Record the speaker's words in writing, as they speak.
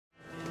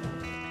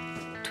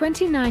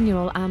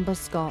29-year-old Amber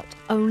Scott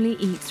only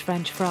eats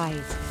French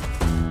fries,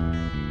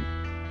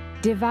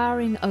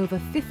 devouring over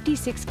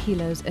 56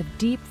 kilos of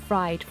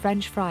deep-fried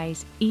French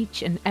fries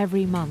each and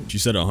every month. She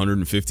said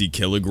 150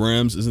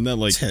 kilograms? Isn't that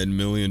like $10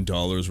 million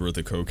worth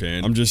of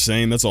cocaine? I'm just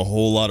saying that's a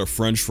whole lot of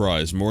French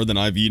fries, more than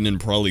I've eaten in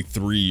probably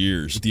 3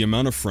 years. With the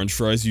amount of French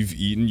fries you've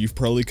eaten, you've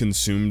probably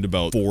consumed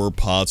about 4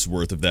 pots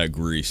worth of that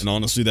grease. And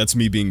honestly, that's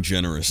me being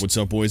generous. What's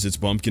up, boys? It's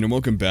Bumpkin, and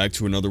welcome back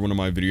to another one of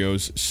my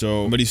videos.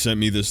 So, somebody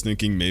sent me this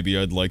thinking maybe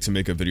I'd like to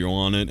make a video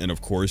on it, and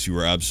of course, you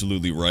were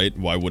absolutely right.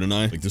 Why wouldn't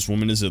I? Like, this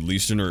woman is at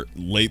least in her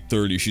late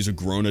 30s. She's a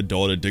grown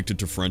adult addicted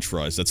to French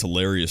fries. That's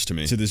hilarious to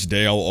me. To this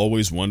day, I'll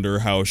always wonder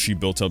how she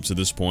built up to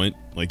this point.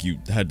 Like, you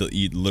had to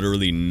eat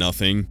literally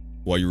nothing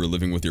while you were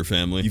living with your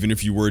family. Even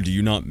if you were, do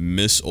you not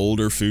miss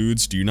older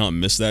foods? Do you not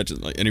miss that?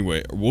 Like,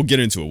 anyway, we'll get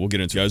into it.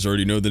 You guys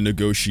already know the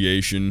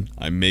negotiation.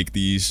 I make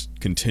these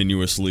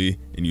continuously,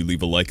 and you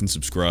leave a like and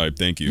subscribe.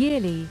 Thank you.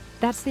 Yearly,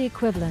 that's the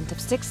equivalent of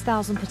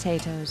 6,000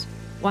 potatoes,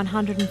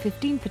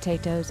 115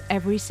 potatoes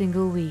every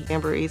single week.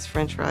 Amber eats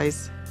French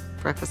fries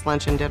breakfast,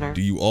 lunch, and dinner.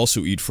 Do you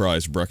also eat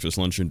fries, breakfast,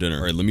 lunch, and dinner?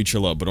 Alright, let me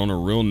chill out, but on a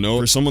real note,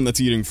 for someone that's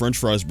eating French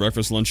fries,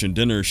 breakfast, lunch, and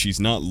dinner, she's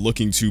not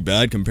looking too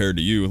bad compared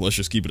to you. Let's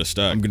just keep it a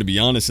stack. I'm gonna be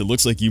honest, it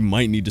looks like you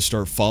might need to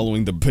start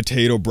following the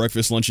potato,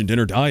 breakfast, lunch, and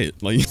dinner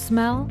diet. Like,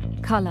 smell,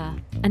 color,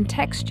 and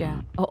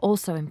texture are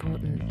also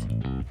important.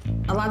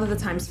 A lot of the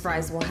times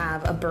fries will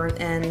have a burnt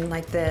end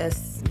like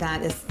this.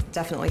 That is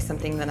definitely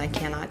something that I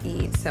cannot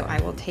eat, so I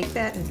will take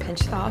that and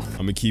pinch it off.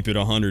 I'm gonna keep it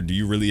 100. Do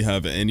you really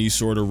have any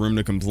sort of room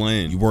to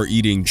complain? You are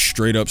eating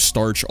straight up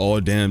starch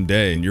all damn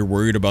day, and you're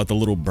worried about the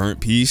little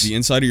burnt piece? The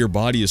inside of your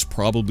body is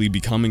probably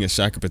becoming a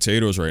sack of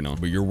potatoes right now,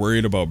 but you're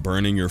worried about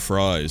burning your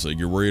fries. Like,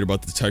 you're worried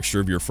about the texture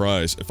of your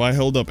fries. If I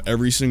held up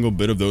every single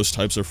bit of those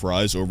types of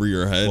fries over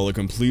your head while a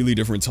completely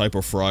different type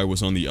of fry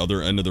was on the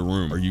other end of the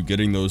room, are you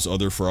getting those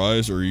other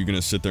fries, or are you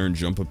gonna sit there and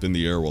jump up in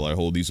the air while I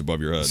hold these above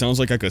your head? Sounds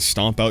like I could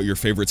stomp out your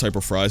favorite type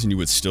of fries and you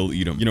would still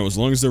eat them. You know, as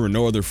long as there were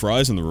no other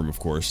fries in the room, of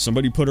course.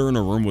 Somebody put her in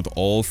a room with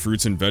all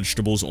fruits and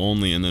vegetables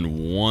only, and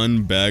then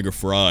one bag of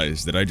fries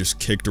that I just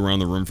kicked around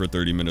the room for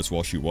 30 minutes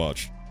while she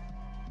watched.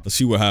 Let's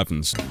see what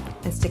happens.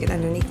 And stick it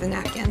underneath the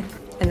napkin,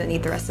 and then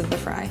eat the rest of the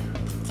fry.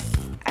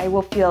 I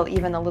will feel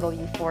even a little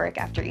euphoric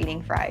after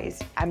eating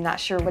fries. I'm not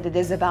sure what it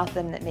is about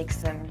them that makes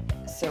them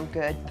so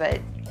good,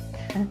 but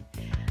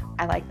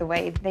I like the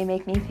way they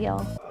make me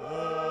feel.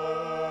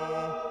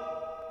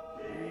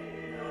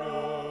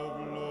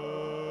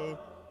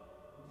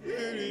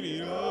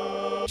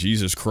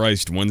 Jesus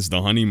Christ, when's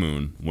the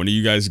honeymoon? When are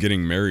you guys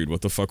getting married?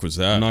 What the fuck was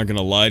that? I'm not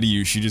gonna lie to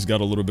you, she just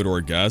got a little bit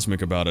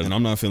orgasmic about it, and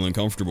I'm not feeling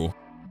comfortable.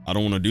 I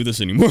don't want to do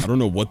this anymore. I don't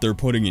know what they're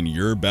putting in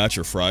your batch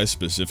of fries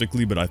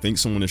specifically, but I think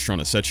someone is trying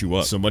to set you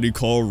up. Somebody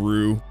call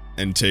Rue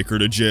and take her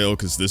to jail,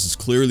 because this is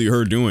clearly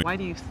her doing. Why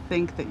do you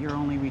think that you're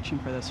only reaching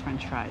for those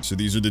French fries? So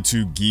these are the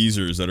two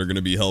geezers that are going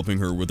to be helping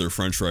her with her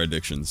French fry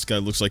addiction. This guy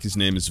looks like his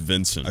name is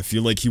Vincent. I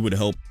feel like he would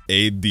help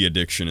aid the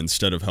addiction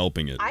instead of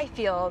helping it. I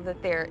feel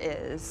that there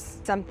is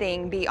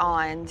something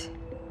beyond,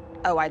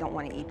 oh, I don't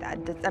want to eat that.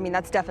 I mean,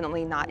 that's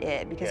definitely not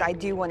it, because I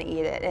do want to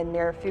eat it, and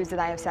there are foods that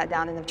I have sat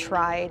down and have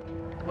tried.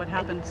 What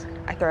happens?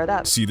 I throw it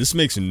up. See, this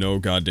makes no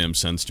goddamn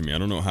sense to me. I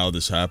don't know how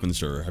this happens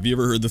to her. Have you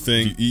ever heard the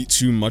thing, if you eat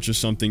too much of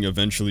something,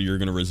 eventually you're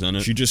gonna resent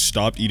it? She just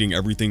stopped eating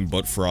everything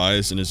but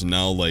fries and is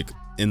now, like,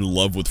 in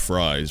love with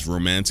fries,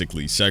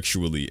 romantically,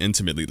 sexually,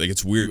 intimately. Like,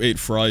 it's weird. You ate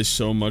fries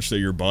so much that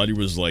your body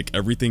was like,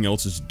 everything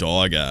else is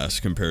dog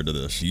ass compared to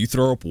this. Do you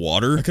throw up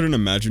water? I couldn't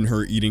imagine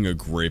her eating a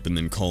grape and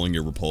then calling it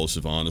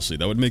repulsive, honestly.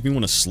 That would make me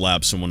want to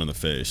slap someone in the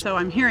face. So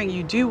I'm hearing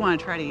you do want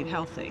to try to eat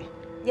healthy.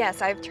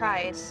 Yes, I've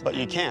tried. But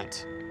you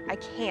can't. I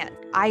can't.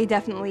 I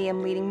definitely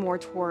am leaning more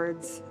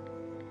towards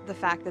the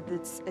fact that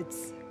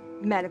it's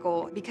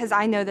medical, because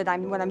I know that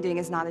what I'm doing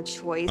is not a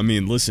choice. I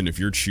mean, listen, if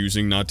you're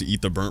choosing not to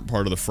eat the burnt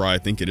part of the fry, I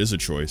think it is a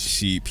choice.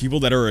 See, people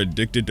that are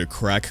addicted to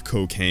crack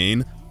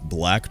cocaine,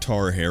 black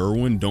tar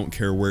heroin, don't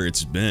care where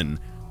it's been,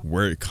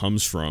 where it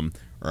comes from,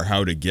 or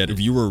how to get it. If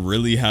you were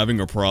really having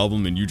a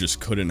problem and you just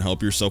couldn't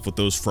help yourself with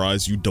those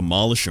fries, you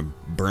demolish them,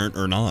 burnt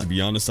or not. To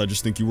be honest, I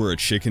just think you were a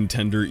chicken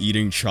tender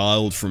eating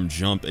child from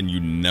jump and you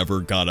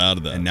never got out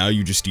of that. And now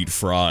you just eat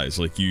fries.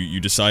 Like, you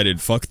decided,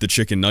 fuck the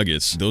chicken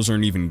nuggets. Those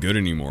aren't even good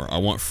anymore. I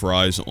want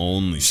fries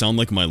only. You sound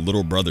like my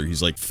little brother.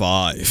 He's like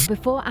 5.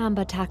 Before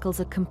Amber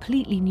tackles a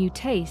completely new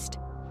taste,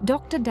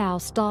 Dr. Dow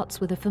starts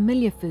with a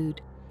familiar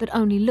food that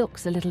only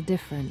looks a little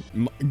different.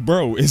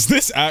 Bro, is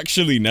this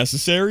actually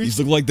necessary? These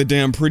look like the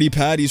damn pretty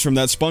patties from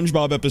that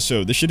SpongeBob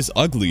episode. This shit is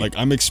ugly. Like,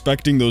 I'm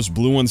expecting those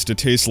blue ones to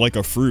taste like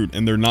a fruit,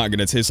 and they're not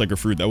gonna taste like a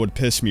fruit. That would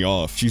piss me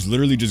off. She's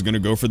literally just gonna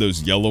go for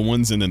those yellow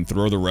ones and then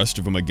throw the rest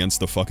of them against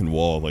the fucking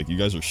wall. Like, you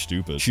guys are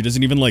stupid. She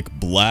doesn't even like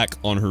black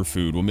on her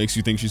food. What makes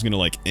you think she's gonna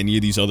like any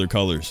of these other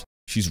colors?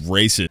 She's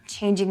racist.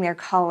 Changing their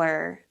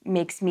color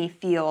makes me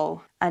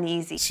feel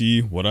uneasy.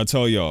 See, what I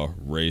tell y'all,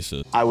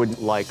 racist. I would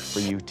like for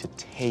you to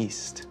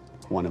taste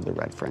one of the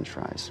red French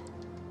fries.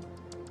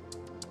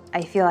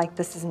 I feel like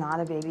this is not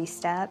a baby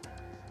step.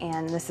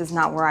 and this is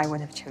not where I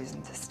would have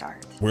chosen to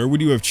start. Where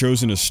would you have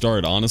chosen to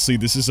start? Honestly,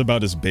 this is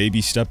about as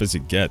baby step as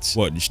it gets.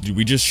 What, did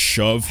we just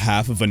shove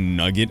half of a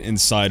nugget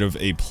inside of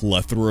a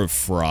plethora of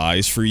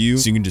fries for you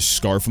so you can just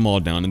scarf them all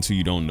down until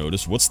you don't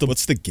notice? What's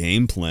the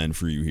game plan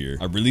for you here?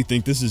 I really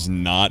think this is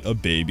not a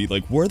baby.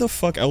 Like, where the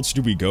fuck else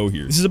do we go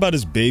here? This is about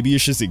as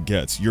babyish as it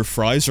gets. Your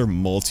fries are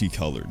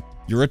multicolored.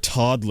 You're a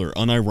toddler,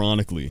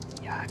 unironically.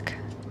 Yuck.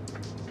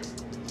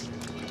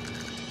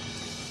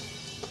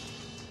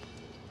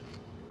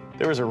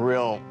 There was a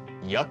real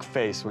yuck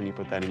face when you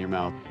put that in your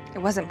mouth, It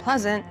wasn't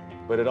pleasant,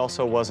 but it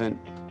also wasn't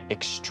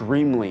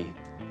extremely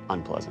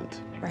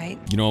unpleasant. right?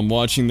 You know, I'm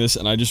watching this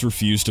and I just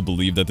refuse to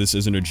believe that this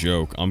isn't a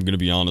joke. I'm gonna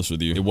be honest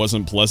with you. It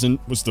wasn't pleasant.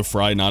 Was the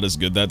fry not as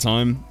good that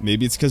time?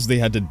 Maybe it's because they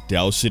had to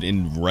douse it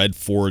in Red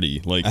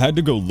 40. Like, I had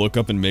to go look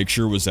up and make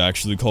sure it was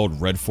actually called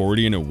Red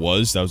 40, and it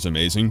was. That was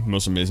amazing.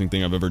 Most amazing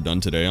thing I've ever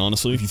done today,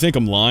 honestly. If you think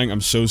I'm lying,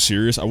 I'm so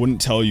serious. I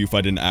wouldn't tell you if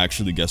I didn't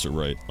actually guess it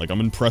right. Like, I'm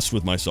impressed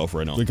with myself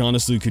right now. Like,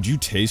 honestly, could you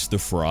taste the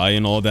fry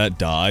and all that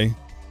dye?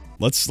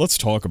 Let's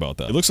talk about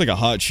that. It looks like a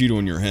hot Cheeto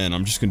in your hand.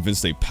 I'm just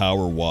convinced they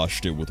power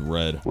washed it with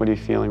red. What are you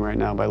feeling right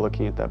now by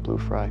looking at that blue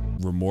fry?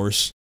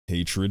 Remorse,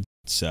 hatred,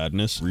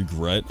 sadness,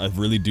 regret. I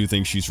really do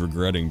think she's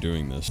regretting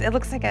doing this. It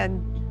looks like a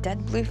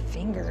dead blue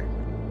finger.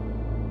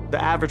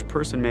 The average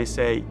person may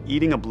say,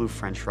 eating a blue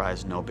French fry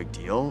is no big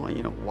deal.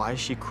 You know, why is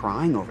she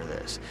crying over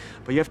this?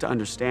 But you have to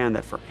understand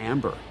that for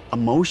Amber,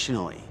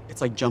 emotionally,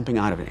 it's like jumping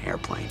out of an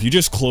airplane. If you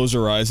just close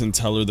her eyes and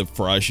tell her the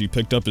fry she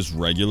picked up is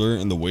regular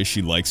and the way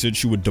she likes it,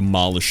 she would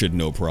demolish it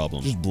no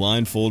problem. Just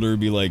blindfold her,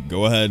 be like,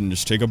 go ahead and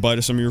just take a bite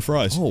of some of your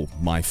fries. Oh,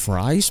 my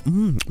fries?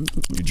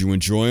 Did you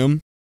enjoy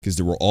them? Because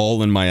they were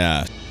all in my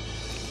ass.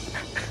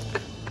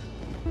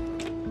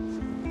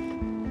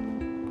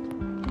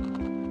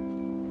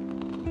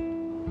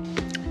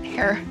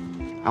 Here.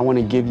 I want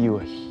to give you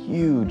a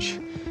huge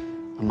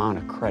amount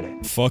of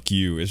credit. Fuck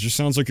you. It just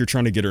sounds like you're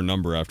trying to get her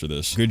number after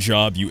this. Good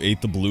job, you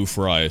ate the blue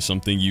fry,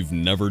 something you've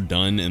never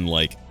done in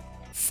like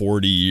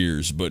 40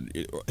 years, but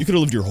you could have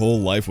lived your whole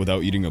life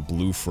without eating a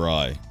blue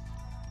fry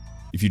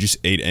if you just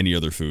ate any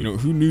other food. You know,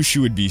 who knew she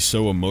would be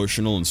so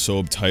emotional and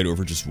so uptight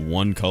over just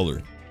one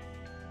color?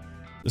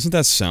 Doesn't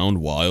that sound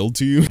wild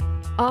to you?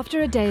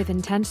 After a day of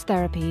intense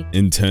therapy,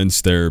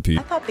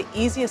 I thought the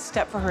easiest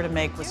step for her to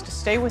make was to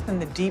stay within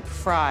the deep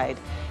fried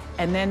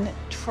and then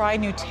try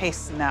new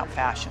tastes in that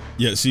fashion.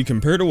 Yeah, see,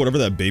 compared to whatever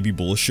that baby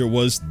bullshit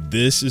was,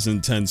 this is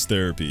intense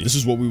therapy. This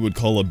is what we would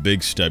call a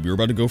big step. You're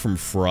about to go from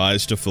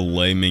fries to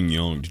filet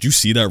mignon. Did you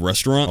see that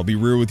restaurant? I'll be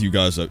real with you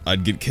guys,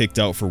 I'd get kicked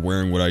out for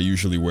wearing what I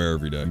usually wear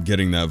every day. I'm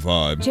getting that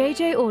vibe.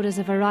 JJ orders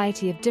a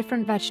variety of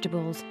different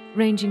vegetables,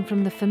 ranging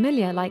from the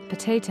familiar like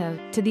potato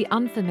to the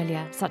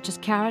unfamiliar such as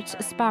carrots,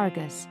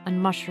 asparagus,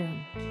 and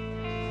mushroom.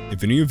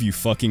 If any of you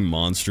fucking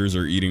monsters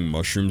are eating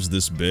mushrooms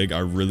this big, I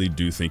really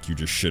do think you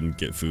just shouldn't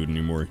get food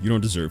anymore. You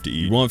don't deserve to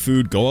eat. You want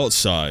food? Go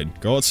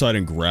outside. Go outside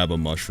and grab a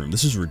mushroom.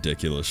 This is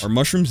ridiculous. Are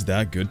mushrooms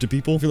that good to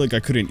people? I feel like I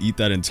couldn't eat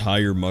that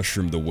entire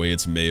mushroom the way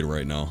it's made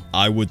right now.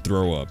 I would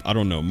throw up. I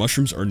don't know.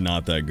 Mushrooms are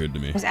not that good to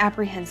me. I was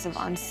apprehensive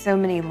on so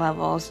many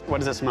levels. What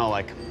does it smell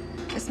like?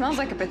 It smells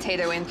like a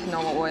potato in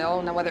canola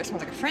oil. Now, whether it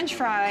smells like a French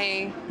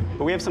fry.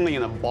 But we have something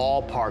in the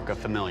ballpark of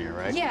familiar,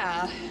 right?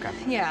 Yeah. Okay.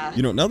 Yeah.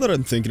 You know, now that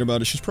I'm thinking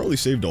about it, she's probably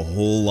saved a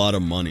whole lot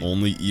of money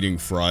only eating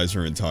fries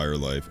her entire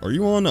life. Are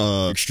you on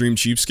Extreme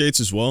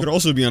Cheapskates as well? Could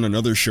also be on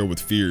another show with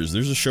Fears.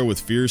 There's a show with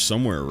Fears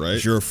somewhere,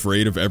 right? You're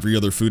afraid of every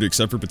other food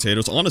except for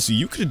potatoes. Honestly,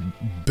 you could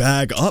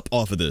bag up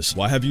off of this.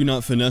 Why have you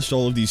not finessed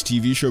all of these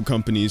TV show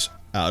companies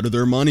out of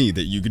their money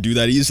that you could do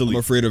that easily? I'm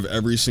afraid of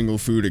every single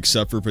food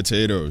except for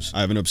potatoes.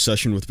 I have an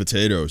obsession with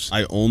potatoes.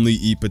 I only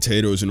eat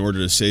potatoes in order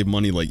to save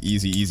money, like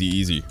easy, easy,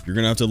 easy. You're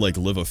gonna have to like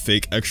live a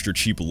fake extra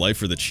cheap life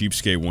for the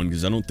cheapskate one,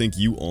 because I don't think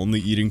you only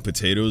eating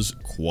potatoes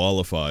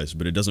qualifies,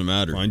 but it doesn't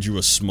matter. Find you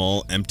a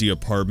small empty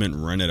apartment,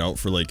 rent it out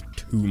for like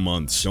 2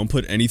 months. Don't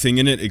put anything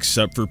in it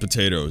except for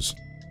potatoes.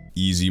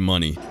 Easy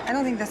money. I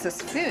don't think this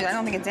is food. I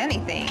don't think it's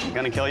anything.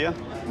 Gonna kill you?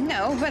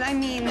 No, but I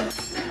mean,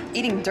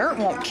 eating dirt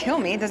won't kill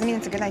me. It doesn't mean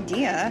it's a good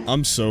idea.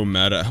 I'm so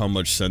mad at how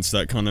much sense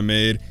that kind of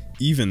made.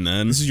 Even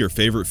then, this is your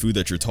favorite food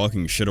that you're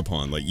talking shit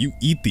upon. Like, you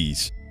eat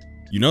these.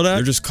 You know that?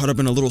 They're just cut up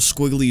in a little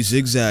squiggly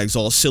zigzags,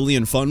 all silly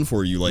and fun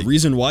for you. Like, the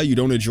reason why you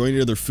don't enjoy any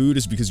other food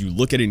is because you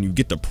look at it and you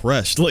get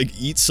depressed. Like,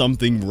 eat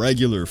something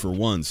regular for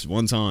once,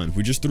 one time. If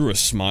we just threw a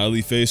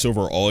smiley face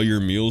over all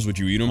your meals, would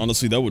you eat them?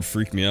 Honestly, that would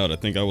freak me out. I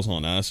think I was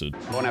on acid.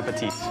 Bon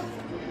appetit.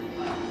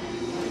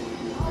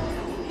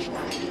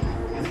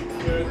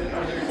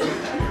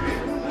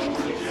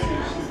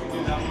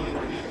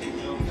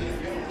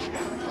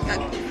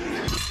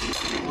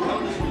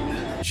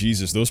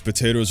 Jesus, those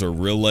potatoes are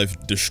real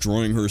life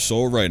destroying her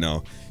soul right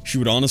now. She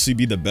would honestly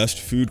be the best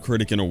food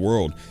critic in the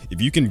world. If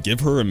you can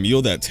give her a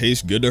meal that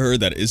tastes good to her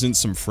that isn't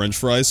some french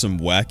fries, some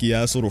wacky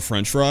ass little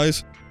french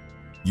fries,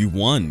 you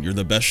won. You're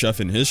the best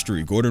chef in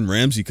history. Gordon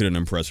Ramsay couldn't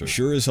impress her.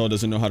 Sure as hell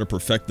doesn't know how to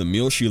perfect the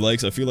meal she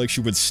likes. I feel like she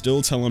would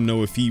still tell him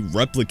no if he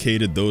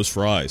replicated those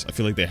fries. I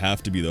feel like they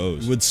have to be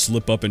those. He would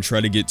slip up and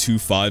try to get 2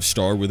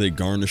 5-star where they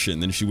garnish it,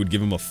 and then she would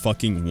give him a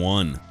fucking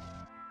 1.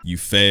 You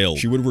failed.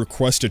 She would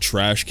request a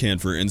trash can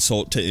for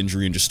insult to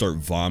injury and just start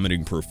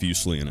vomiting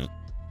profusely in it.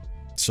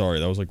 Sorry,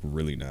 that was like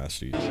really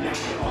nasty.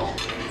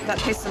 That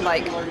tasted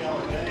like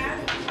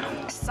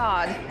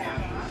sod.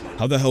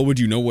 How the hell would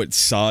you know what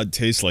sod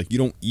tastes like? You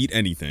don't eat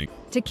anything.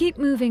 To keep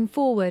moving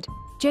forward,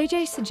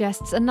 JJ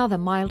suggests another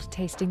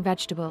mild-tasting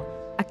vegetable,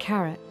 a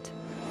carrot.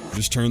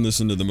 Just turn this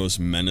into the most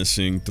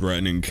menacing,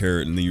 threatening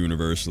carrot in the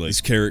universe. Like,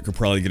 this carrot could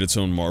probably get its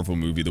own Marvel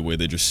movie the way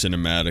they just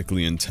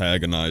cinematically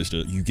antagonized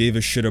it. You gave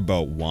a shit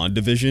about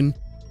WandaVision?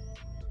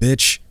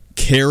 Bitch,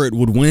 carrot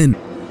would win.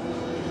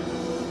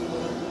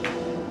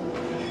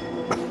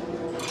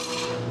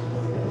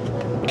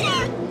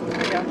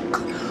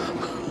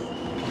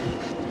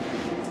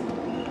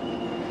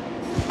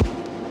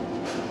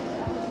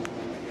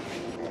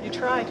 You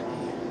tried.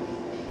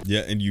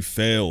 Yeah, and you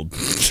failed.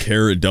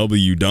 Carrot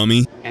W,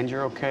 dummy. And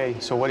you're okay.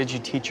 So what did you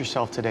teach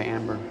yourself today,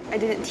 Amber? I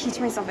didn't teach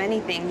myself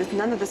anything.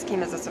 None of this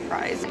came as a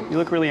surprise. You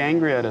look really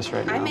angry at us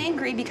right now. I'm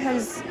angry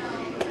because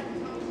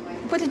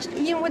what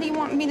do you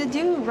want me to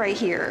do right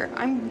here?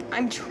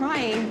 I'm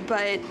trying,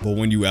 but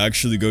when you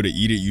actually go to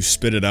eat it, you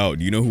spit it out.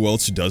 Do you know who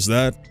else does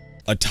that?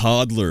 A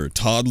toddler.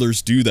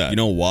 Toddlers do that. You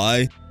know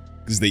why?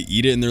 Because they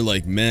eat it and they're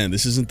like, man,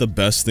 this isn't the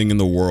best thing in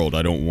the world.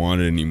 I don't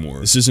want it anymore.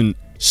 This isn't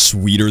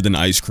sweeter than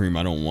ice cream.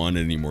 I don't want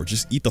it anymore.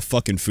 Just eat the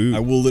fucking food. I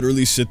will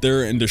literally sit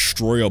there and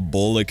destroy a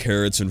bowl of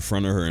carrots in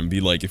front of her and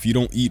be like, if you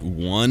don't eat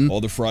one,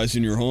 all the fries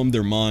in your home,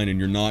 they're mine and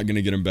you're not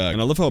gonna get them back.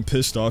 And I love how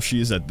pissed off she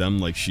is at them,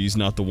 like she's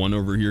not the one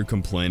over here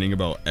complaining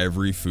about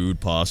every food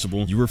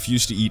possible. You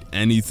refuse to eat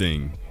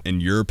anything and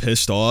you're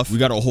pissed off. We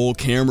got a whole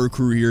camera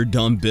crew here,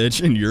 dumb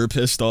bitch, and you're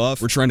pissed off.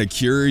 We're trying to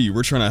cure you.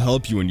 We're trying to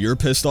help you and you're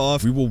pissed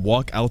off. We will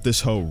walk out this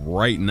hoe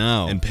right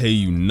now and pay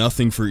you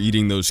nothing for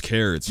eating those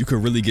carrots. You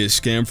could really get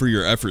scammed for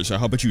your efforts. So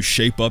how about you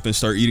shape up and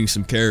start eating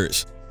some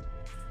carrots?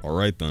 All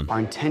right then. Our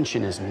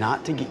intention is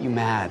not to get you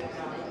mad.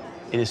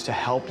 It is to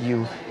help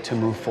you to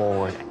move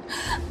forward.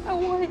 I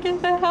want to get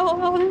the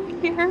hell out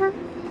of here.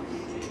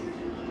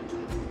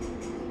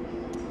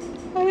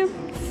 I have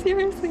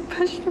seriously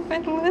pushed my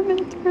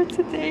limits for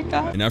today,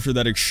 guys. And after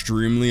that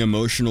extremely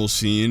emotional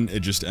scene,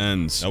 it just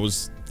ends. That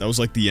was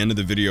like the end of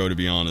the video, to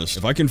be honest.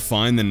 If I can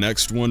find the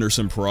next one or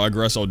some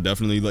progress, I'll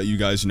definitely let you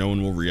guys know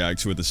and we'll react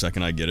to it the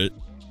second I get it.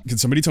 Can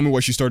somebody tell me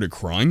why she started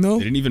crying though?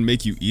 They didn't even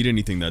make you eat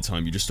anything that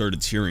time. You just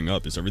started tearing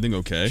up. Is everything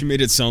okay? She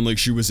made it sound like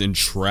she was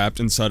entrapped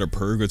inside a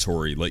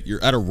purgatory. Like,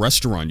 you're at a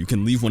restaurant. You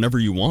can leave whenever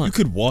you want.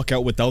 You could walk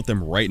out without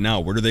them right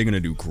now. What are they gonna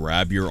do?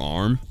 Grab your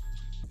arm?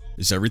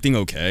 Is everything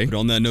okay? But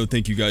on that note,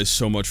 thank you guys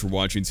so much for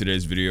watching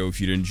today's video.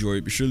 If you did enjoy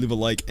it, be sure to leave a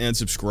like and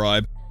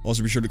subscribe.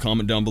 Also, be sure to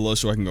comment down below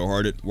so I can go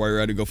hard it. While you're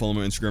at it, go follow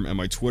my Instagram and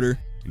my Twitter.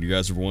 And you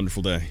guys have a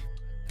wonderful day.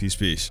 Peace,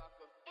 peace.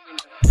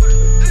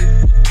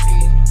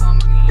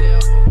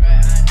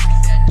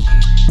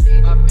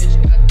 My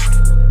bitch got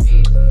the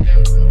beat,